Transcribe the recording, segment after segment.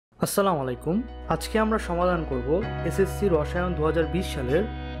আসসালামু আলাইকুম। আজকে আমরা সমাধান করব এসএসসি রসায়ন 2020 সালের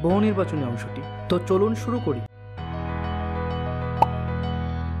বহু নির্বাচনী অংশটি। তো চলুন শুরু করি।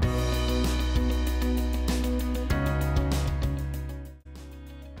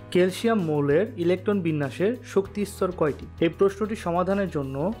 ক্যালসিয়াম মৌলের ইলেকট্রন বিন্যাসের শক্তি স্তর কয়টি? এই প্রশ্নটি সমাধানের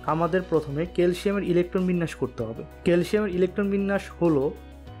জন্য আমাদের প্রথমে ক্যালসিয়ামের ইলেকট্রন বিন্যাস করতে হবে। ক্যালসিয়ামের ইলেকট্রন বিন্যাস হলো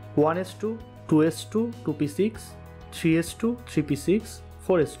 1s2 2s2 2p6 3s2 3p6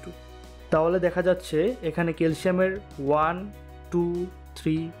 4s2। তাহলে দেখা যাচ্ছে এখানে ক্যালসিয়ামের 1 2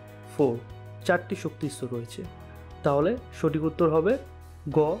 3 4 চারটি শক্তি স্তর রয়েছে। তাহলে সঠিক উত্তর হবে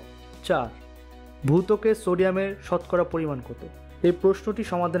গ 4। ভূত্বকে সোডিয়ামের শতকরা পরিমাণ কত? এই প্রশ্নটি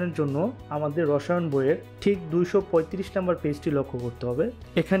সমাধানের জন্য আমাদের রসায়ন বইয়ের ঠিক 235 নম্বর পেজটি লক্ষ্য করতে হবে।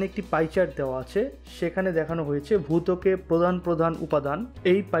 এখানে একটি পাই চার্ট দেওয়া আছে, সেখানে দেখানো হয়েছে ভূত্বকে প্রধান প্রধান উপাদান।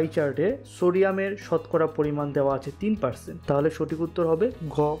 এই পাই চার্টে সোডিয়ামের শতকরা পরিমাণ দেওয়া আছে 3%। তাহলে সঠিক উত্তর হবে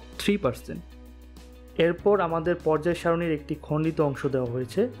ঘ 3%। এরপর আমাদের পর্যায় সারণীর একটি খণ্ডিত অংশ দেওয়া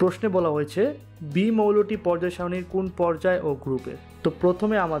হয়েছে। প্রশ্নে বলা হয়েছে বি মৌলটি পর্যায় সারণীর কোন পর্যায় ও গ্রুপের। তো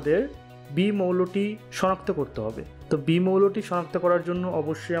প্রথমে আমাদের বি মৌলটি শনাক্ত করতে হবে। তো বি মৌলটি শনাক্ত করার জন্য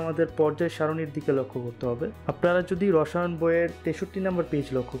অবশ্যই আমাদের পর্যায় সারণীর দিকে লক্ষ্য করতে হবে। আপনারা যদি রসায়ন বইয়ের 63 নম্বর পেজ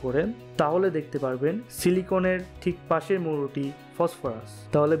লক্ষ্য করেন তাহলে দেখতে পারবেন সিলিকনের ঠিক পাশের মৌলটি ফসফরাস।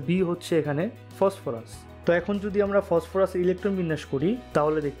 তাহলে বি হচ্ছে এখানে ফসফরাস। তো এখন যদি আমরা ফসফরাসের ইলেকট্রন বিন্যাস করি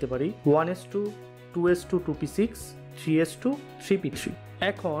তাহলে দেখতে পারি 1s2 2s2 2p6 3s2 3p3।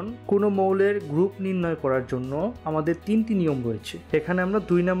 এখন কোনো মৌলের গ্রুপ নির্ণয় করার জন্য আমাদের তিনটি নিয়ম রয়েছে। এখানে আমরা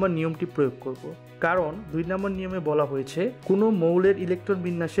 2 নম্বর নিয়মটি প্রয়োগ করব, কারণ 2 নম্বর নিয়মে বলা হয়েছে কোনো মৌলের ইলেকট্রন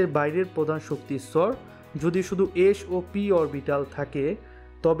বিন্যাসের বাইরের প্রধান শক্তি স্তর যদি শুধু এস ও পি অরবিটাল থাকে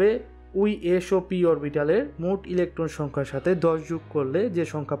তবে ওই এস ও পি অরবিটালের মোট ইলেকট্রন সংখ্যার সাথে 10 যোগ করলে যে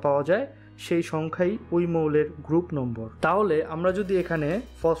সংখ্যা পাওয়া যায় সেই সংখ্যাই ওই মৌলের গ্রুপ নম্বর। তাহলে আমরা যদি এখানে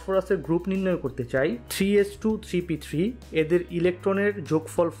ফসফরাসের গ্রুপ নির্ণয় করতে চাই 3s2 3p3 এদের ইলেকট্রনের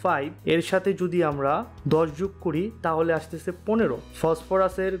যোগফল 5 এর সাথে যদি আমরা 10 যোগ করি তাহলে আসতেছে 15।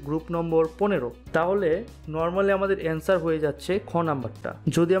 ফসফরাসের গ্রুপ নম্বর 15। তাহলে নর্মালি আমাদের অ্যান্সার হয়ে যাচ্ছে খ নাম্বারটা।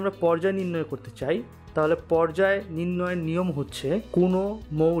 যদি আমরা পর্যায় নির্ণয় করতে চাই তাহলে পর্যায় নির্ণয়ের নিয়ম হচ্ছে কোনো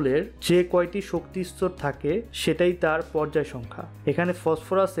মৌলের যে কয়টি শক্তি স্তর থাকে সেটাই তার পর্যায় সংখ্যা। এখানে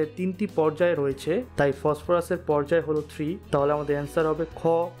ফসফরাসের 3টি পর্যায় রয়েছে, তাই ফসফরাসের পর্যায় হলো 3। তাহলে আমাদের অ্যান্সার হবে খ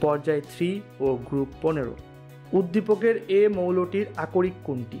পর্যায় 3 ও গ্রুপ 15। উদ্দীপকের এ মৌলটির আকরিক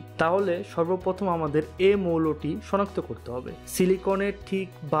কোনটি? তাহলে সর্বপ্রথম আমাদের এ মৌলটি শনাক্ত করতে হবে। সিলিকনের ঠিক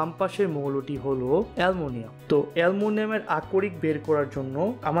বাম পাশের মৌলটি হলো অ্যালুমিনিয়াম। তো অ্যালুমিনিয়ামের আকরিক বের করার জন্য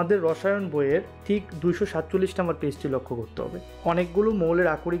আমাদের রসায়ন বইয়ের ঠিক 247 নম্বর পেজটি লক্ষ্য করতে হবে। অনেকগুলো মৌলের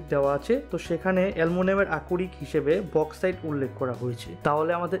আকরিক দেওয়া আছে, তো সেখানে অ্যালুমিনিয়ামের আকরিক হিসেবে বক্সাইট উল্লেখ করা হয়েছে।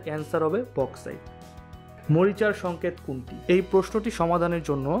 তাহলে আমাদের অ্যান্সার হবে বক্সাইট। মরিচার সংকেত কোনটি? এই প্রশ্নটি সমাধানের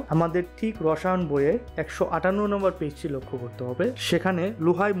জন্য আমাদের ঠিক রসায়ন বইয়ের 158 নম্বর পেজটি লক্ষ্য করতে হবে। সেখানে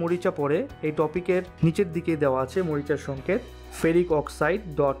লোহায় মরিচা পড়ে এই টপিকের নিচের দিকে দেওয়া আছে মরিচার সংকেত ফেরিক অক্সাইড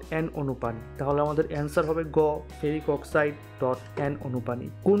ডট এন অনুপানি। তাহলে আমাদের অ্যান্সার হবে গ ফেরিক অক্সাইড ডট এন অনুপানি।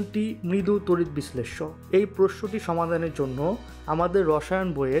 কোনটি মৃদু তড়িৎ বিশ্লেষ্য? এই প্রশ্নটি সমাধানের জন্য আমাদের রসায়ন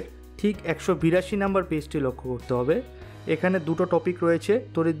বইয়ের ঠিক 182 নম্বর পেজটি লক্ষ্য করতে হবে। এখানে দুটো টপিক রয়েছে,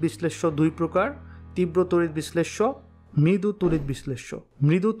 তড়িৎ বিশ্লেষ্য 2 প্রকার, তীব্র তড়িৎ বিশ্লেষ্য, মৃদু তড়িৎ বিশ্লেষ্য।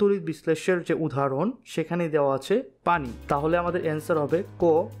 মৃদু তড়িৎ বিশ্লেষ্যের যে উদাহরণ সেখানে দেওয়া আছে পানি। তাহলে আমাদের অ্যান্সার হবে ক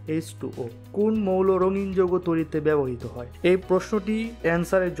H2O। কোন মৌল রঙিন যৌগ তৈরিতে ব্যবহৃত হয়? এই প্রশ্নটি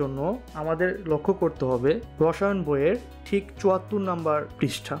অ্যান্সারের জন্য আমাদের লক্ষ্য করতে হবে রসায়ন বইয়ের ঠিক 74 নম্বর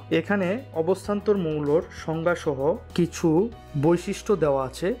পৃষ্ঠা। এখানে অবস্থান্তর মৌলর সংজ্ঞা সহ কিছু বৈশিষ্ট্য দেওয়া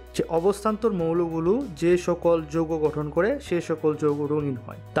আছে যে অবস্থান্তর মৌলগুলো যে সকল যৌগ গঠন করে সে সকল যৌগ রঙিন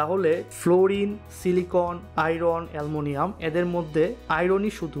হয়। তাহলে ফ্লোরিন, সিলিকন, আয়রন, অ্যালুমিনিয়াম এদের মধ্যে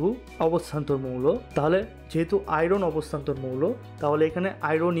আয়রনই শুধু অবস্থান্তর মৌল। তাহলে যেহেতু আয়রন অবস্থান্তর মৌল তাহলে এখানে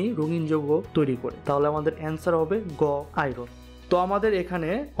আয়রনই রঙিন যৌগ তৈরি করে। তাহলে আমাদের অ্যান্সার হবে গ আয়রন। তো আমাদের এখানে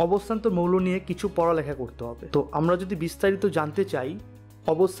অবস্থান্তর মৌল নিয়ে কিছু পড়ালেখা করতে হবে। তো আমরা যদি বিস্তারিত জানতে চাই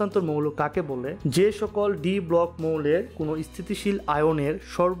অবস্থান্তর মৌল কাকে বলে, যে সকল ডি ব্লক মৌলের কোনো স্থিতিশীল আয়নের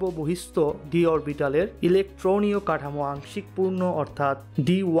সর্ববহিস্থ ডি অরবিটালের ইলেকট্রনীয় কাঠামো আংশিক পূর্ণ অর্থাৎ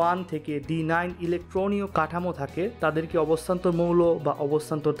D1 থেকে D9 ইলেকট্রনীয় কাঠামো থাকে তাদেরকে অবস্থান্তর মৌল বা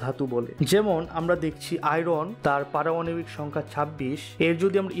অবস্থান্তর ধাতু বলে। যেমন আমরা দেখছি আয়রন, তার পারমাণবিক সংখ্যা 26। এর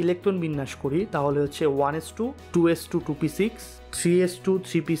যদি আমরা ইলেকট্রন বিন্যাস করি তাহলে হচ্ছে 1s2 2s2 2p6 3s2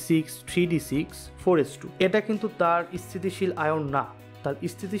 3p6 3d6 4s2। এটা কিন্তু তার স্থিতিশীল আয়ন না। তার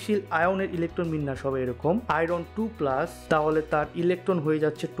স্থিতিশীল আয়নের ইলেকট্রন বিন্যাস হবে এরকম আয়রন 2+, তাহলে তার ইলেকট্রন হয়ে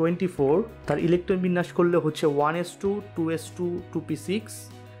যাচ্ছে 24। তার ইলেকট্রন বিন্যাস করলে হচ্ছে 1s2 2s2 2p6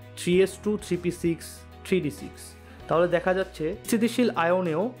 3s2 3p6 3d6। তাহলে দেখা যাচ্ছে স্থিতিশীল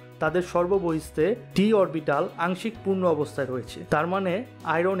আয়নেও তাদের সর্ববহিস্থে ডি অরবিটাল আংশিক পূর্ণ অবস্থায় রয়েছে, তার মানে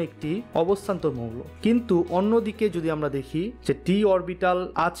আয়রন একটি অবস্থান্তর মৌল। কিন্তু অন্যদিকে যদি আমরা দেখি যে ডি অরবিটাল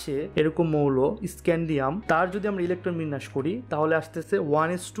আছে এরকম মৌল স্ক্যান্ডিয়াম, তার যদি আমরা ইলেকট্রন বিন্যাস করি তাহলে আসতেছে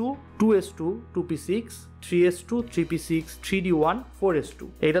 1s2 2s2 2p6 3s2 3p6 3d1 4s2।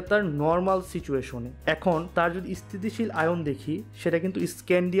 এটা তার নর্মাল সিচুয়েশনে। এখন তার যদি স্থিতিশীল আয়ন দেখি সেটা কিন্তু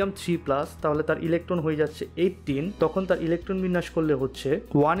স্ক্যান্ডিয়াম 3+, তাহলে তার ইলেকট্রন হয়ে যাচ্ছে 18। তখন তার ইলেকট্রন বিন্যাস করলে হচ্ছে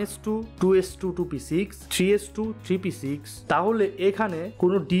 1s2 2s2 2p6 3s2 3p6। তাহলে এখানে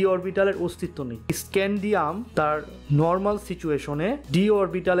কোনো ডি অরবিটালের অস্তিত্ব নেই। স্ক্যান্ডিয়াম তার নর্মাল সিচুয়েশনে ডি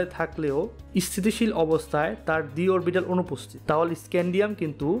অরবিটালে থাকলেও স্থিতিশীল অবস্থায় তার ডি অরবিটাল অনুপস্থিত, তাহলে স্ক্যান্ডিয়াম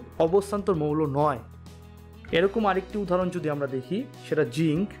কিন্তু অবস্থান্তর মৌল নয়। এরকম আরেকটি উদাহরণ যদি আমরা দেখি সেটা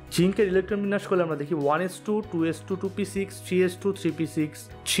জিঙ্কের ইলেকট্রন বিন্যাস করলে আমরা দেখি 1s2 2s2 2p6 3s2 3p6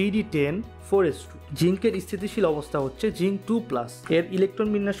 3d10 4s2। জিঙ্কের স্থিতিশীল অবস্থা হচ্ছে জিঙ্ক 2+, এর ইলেকট্রন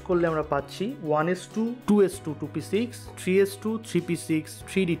বিন্যাস করলে আমরা পাচ্ছি 1s2 2s2 2p6 3s2 3p6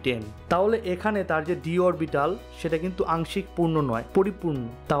 3d10। তাহলে এখানে তার যে ডি অরবিটাল সেটা কিন্তু আংশিক পূর্ণ নয়, পরিপূর্ণ।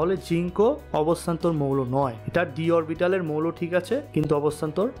 তাহলে জিঙ্কও অবস্থান্তর মৌল নয়। এটা ডি অরবিটালের মৌল ঠিক আছে, কিন্তু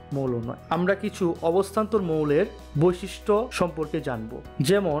অবস্থান্তর মৌল নয়। আমরা কিছু অবস্থান্তর মৌলের বৈশিষ্ট্য সম্পর্কে জানব,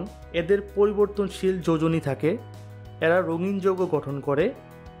 যেমন এদের পরিবর্তনশীল যোজনী থাকে, এরা রঙিন যৌগ গঠন করে,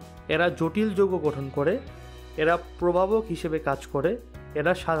 এরা জটিল যৌগ গঠন করে, এরা প্রভাবক হিসেবে কাজ করে,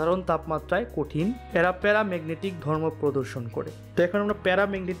 এরা সাধারণ তাপমাত্রায় কঠিন, এরা প্যারাম্যাগনেটিক ধর্ম প্রদর্শন করে। তো এখন আমরা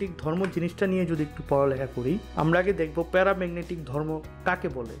প্যারাম্যাগনেটিক ধর্ম জিনিসটা নিয়ে যদি একটু পড়ালেখা করি, আমরা আগে দেখব প্যারাম্যাগনেটিক ধর্ম কাকে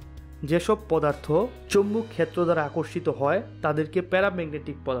বলে। যেসব পদার্থ চৌম্বক ক্ষেত্র দ্বারা আকর্ষিত হয় তাদেরকে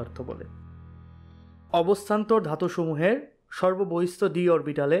প্যারাম্যাগনেটিক পদার্থ বলে। অবস্থান্তর ধাতুসমূহের সর্ববহিস্থ ডি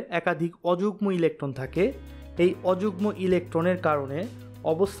অরবিটালে একাধিক অযুগ্ম ইলেকট্রন থাকে। এই অযুগ্ম ইলেকট্রনের কারণে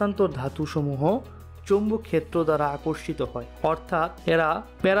অবস্থান্তর ধাতুসমূহ চৌম্বক ক্ষেত্র দ্বারা আকর্ষিত হয়, অর্থাৎ এরা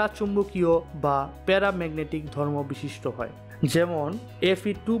প্যারাচুম্বকীয় বা প্যারাম্যাগনেটিক ধর্ম বিশিষ্ট হয়। যেমন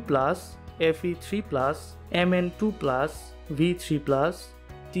Fe2+, Fe3+, Mn2+, V3+,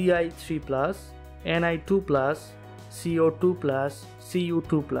 Ti3+, Ni2+, CO2+,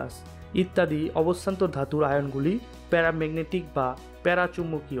 Cu2+ ইত্যাদি অবস্থান্তর ধাতুর আয়নগুলি প্যারাম্যাগনেটিক বা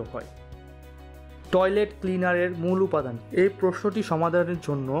প্যারাচুম্বকীয় হয়। টয়লেট ক্লিনারের মূল উপাদান। এই প্রশ্নটি সমাধানের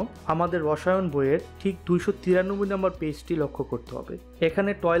জন্য আমাদের রসায়ন বইয়ের ঠিক 293 নম্বর পেজটি লক্ষ্য করতে হবে।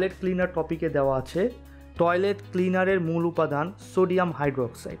 এখানে টয়লেট ক্লিনার টপিকে দেওয়া আছে টয়লেট ক্লিনারের মূল উপাদান সোডিয়াম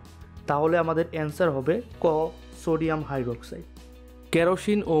হাইড্রোক্সাইড। তাহলে আমাদের অ্যান্সার হবে ক, সোডিয়াম হাইড্রোক্সাইড।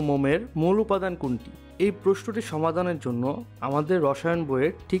 কেরোসিন ও মোমের মূল উপাদান কোনটি? এই প্রশ্নটি সমাধানের জন্য আমাদের রসায়ন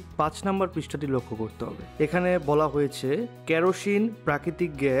বইয়ের ঠিক 5 নম্বর পৃষ্ঠাটি লক্ষ্য করতে হবে। এখানে বলা হয়েছে কেরোসিন,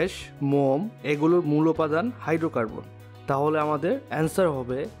 প্রাকৃতিক গ্যাস, মোম এগুলোর মূল উপাদান হাইড্রোকার্বন। তাহলে আমাদের অ্যান্সার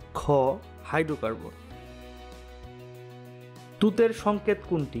হবে খ, হাইড্রোকার্বন। তুতের সংকেত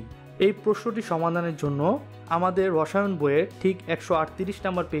কোনটি? এই প্রশ্নটি সমাধানের জন্য আমাদের রসায়ন বইয়ের ঠিক 138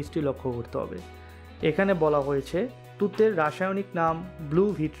 নম্বর পেজটি লক্ষ্য করতে হবে। এখানে বলা হয়েছে তুতের রাসায়নিক নাম ব্লু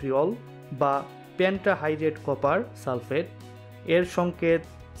ভিট্রিয়ল বা পেন্টাহাইড্রেট কপার সালফেট। এর সংকেত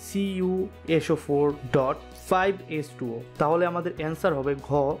CuSO4.5H2O। তাহলে আমাদের অ্যান্সার হবে ঘ,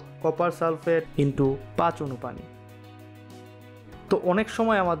 কপার সালফেট ইন্টু 5 অণু পানি। তো অনেক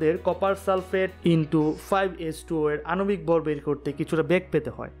সময় আমাদের কপার সালফেট ইন্টু 5H2O এর আণবিক ভর বের করতে কিছুটা বেগ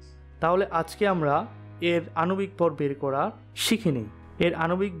পেতে হয়। তাহলে আজকে আমরা এর আণবিক ভর বের করা শিখে নিই। এর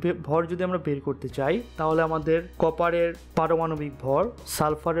আণবিক ভর যদি আমরা বের করতে চাই তাহলে আমাদের কপারের পারমাণবিক ভর,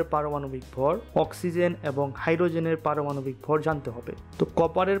 সালফারের পারমাণবিক ভর, অক্সিজেন এবং হাইড্রোজেনের পারমাণবিক ভর জানতে হবে। তো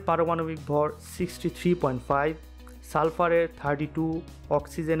কপারের পারমাণবিক ভর 63.5, সালফারের 32,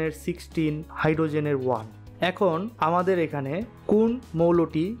 অক্সিজেনের 16, হাইড্রোজেনের 1। এখন আমাদের এখানে কোন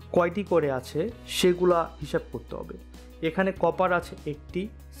মৌলটি কয়টি করে আছে সেগুলা হিসাব করতে হবে। এখানে কপার আছে 1টি,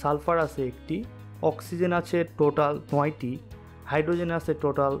 সালফার আছে 1টি, অক্সিজেন আছে টোটাল 9টি, হাইড্রোজেন আছে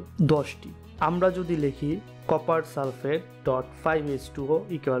টোটাল 10টি। আমরা যদি লিখি copper sulphate dot 5H2O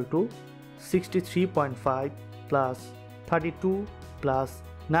equal to 63.5 plus 32 plus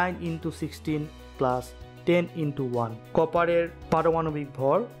 9 into 16 plus 10 into 1, কপারের পারমাণবিক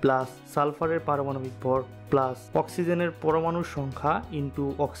ভর প্লাস সালফারের পারমাণবিক ভর প্লাস অক্সিজেনের পরমাণুর সংখ্যা ইন্টু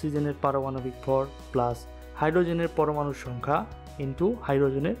অক্সিজেনের পারমাণবিক ভর প্লাস হাইড্রোজেনের পরমাণুর সংখ্যা ইন্টু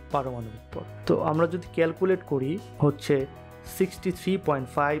হাইড্রোজেনের পারমাণবিক ভর। তো আমরা যদি ক্যালকুলেট করি হচ্ছে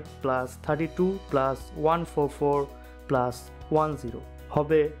 63.5 প্লাস 32 প্লাস 144 প্লাস 10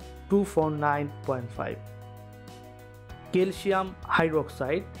 হবে 249.5। ক্যালসিয়াম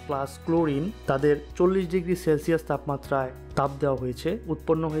হাইড্রোক্সাইড প্লাস ক্লোরিন তাদের 40 ডিগ্রি সেলসিয়াস তাপমাত্রায় তাপ দেওয়া হয়েছে,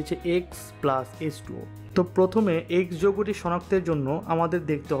 উৎপন্ন হয়েছে X প্লাস H2O। তো প্রথমে X যৌগটি শনাক্তের জন্য আমাদের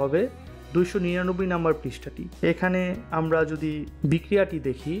দেখতে হবে 299 নম্বর পৃষ্ঠাটি। এখানে আমরা যদি বিক্রিয়াটি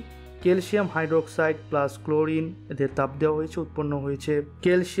দেখি, ক্যালসিয়াম হাইড্রোক্সাইড প্লাস ক্লোরিন এদের তাপ দেওয়া হয়েছে, উৎপন্ন হয়েছে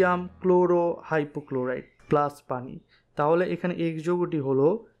ক্যালসিয়াম ক্লোরো হাইপোক্লোরাইড প্লাস পানি। তাহলে এখানে X যৌগটি হলো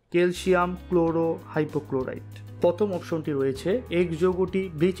ক্যালসিয়াম ক্লোরো হাইপোক্লোরাইড। প্রথম অপশনটি রয়েছে X যৌগটি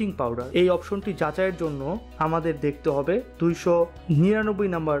ব্লিচিং পাউডার। এই অপশনটি যাচাইয়ের জন্য আমাদের দেখতে হবে 299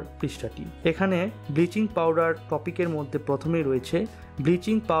 নম্বর পৃষ্ঠাটি। এখানে ব্লিচিং পাউডার টপিকের মধ্যে প্রথমেই রয়েছে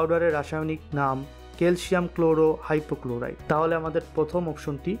ব্লিচিং পাউডারের রাসায়নিক নাম ক্যালসিয়াম ক্লোরো হাইপোক্লোরাইড। তাহলে আমাদের প্রথম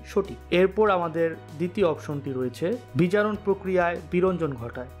অপশনটি সঠিক। এরপর আমাদের দ্বিতীয় অপশনটি রয়েছে বিজারণ প্রক্রিয়ায় বিরঞ্জন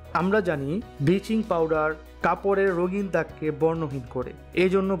ঘটায়। আমরা জানি ব্লিচিং পাউডার কাপড়ের রঙিন দাগকে বর্ণহীন করে,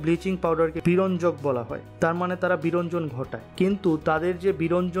 এই জন্য ব্লিচিং পাউডারকে বিরঞ্জক বলা হয়। তার মানে তারা বিরঞ্জন ঘটায়, কিন্তু তাদের যে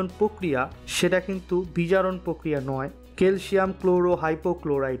বিরঞ্জন প্রক্রিয়া সেটা কিন্তু বিজারণ প্রক্রিয়া নয়। ক্যালসিয়াম ক্লোরো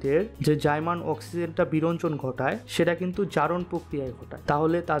হাইপোক্লোরাইডের যে জাইমান অক্সিজেনটা বিরঞ্জন ঘটায় সেটা কিন্তু জারণ প্রক্রিয়ায় ঘটায়।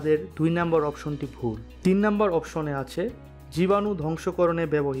 তাহলে তাদের 2 নম্বর অপশনটি ভুল। 3 নম্বর অপশনে আছে জীবাণু ধ্বংসকরণে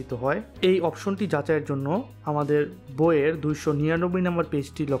ব্যবহৃত হয়। এই অপশনটি যাচাইয়ের জন্য আমাদের বইয়ের 299 নম্বর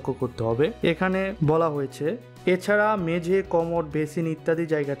পেজটি লক্ষ্য করতে হবে। এখানে বলা হয়েছে এছাড়া মেঝে, কোমর, বেসিন ইত্যাদি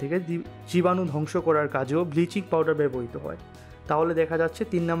জায়গা থেকে জীবাণু ধ্বংস করার কাজেও ব্লিচিং পাউডার ব্যবহৃত হয়। তাহলে দেখা যাচ্ছে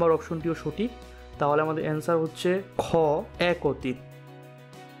 3 নম্বর অপশনটিও সঠিক। তাহলে আমাদের অ্যান্সার হচ্ছে খ 1 ও 3।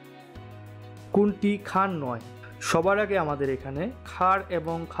 কোনটি ক্ষার নয়? সবার আগে আমাদের এখানে ক্ষার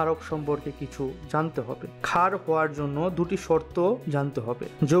এবং ক্ষারক সম্পর্কে কিছু জানতে হবে। ক্ষার হওয়ার জন্য দুটি শর্ত জানতে হবে।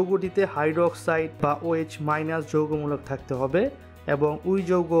 যৌগটিতে হাইড্রোক্সাইড বা OH মাইনাস যৌগমূলক থাকতে হবে এবং ওই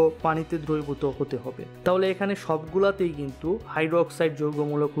যৌগ পানিতে দ্রবীভূত হতে হবে। তাহলে এখানে সবগুলাতেই কিন্তু হাইড্রোক্সাইড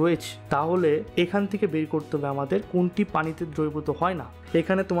যৌগমূলক রয়েছে। তাহলে এখান থেকে বের করতে হবে আমাদের কোনটি পানিতে দ্রবীভূত হয় না।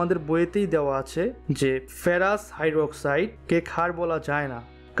 এখানে তোমাদের বইয়েতেই দেওয়া আছে যে ফেরাস হাইড্রোক্সাইডকে ক্ষার বলা যায় না,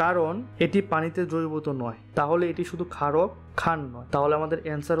 কারণ এটি পানিতে দ্রবীভূত নয়। তাহলে এটি শুধু ক্ষারক, ক্ষার নয়। তাহলে আমাদের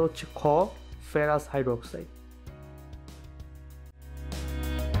অ্যান্সার হচ্ছে খ ফেরাস হাইড্রোক্সাইড।